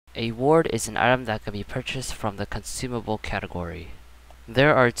A ward is an item that can be purchased from the consumable category.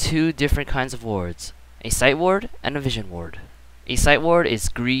 There are two different kinds of wards, a sight ward and a vision ward. A sight ward is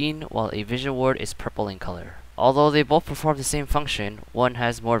green while a vision ward is purple in color. Although they both perform the same function, one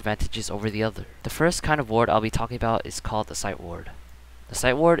has more advantages over the other. The first kind of ward I'll be talking about is called the sight ward. The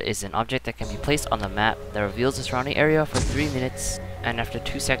sight ward is an object that can be placed on the map that reveals the surrounding area for 3 minutes, and after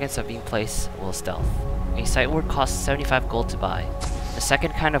 2 seconds of being placed, will stealth. A sight ward costs 75 gold to buy. The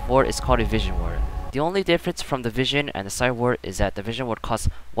second kind of ward is called a vision ward. The only difference from the vision and the sight ward is that the vision ward costs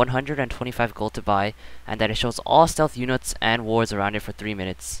 125 gold to buy, and that it shows all stealth units and wards around it for 3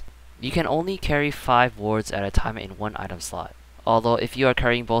 minutes. You can only carry 5 wards at a time in one item slot. Although if you are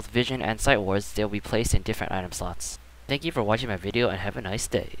carrying both vision and sight wards, they will be placed in different item slots. Thank you for watching my video and have a nice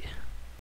day.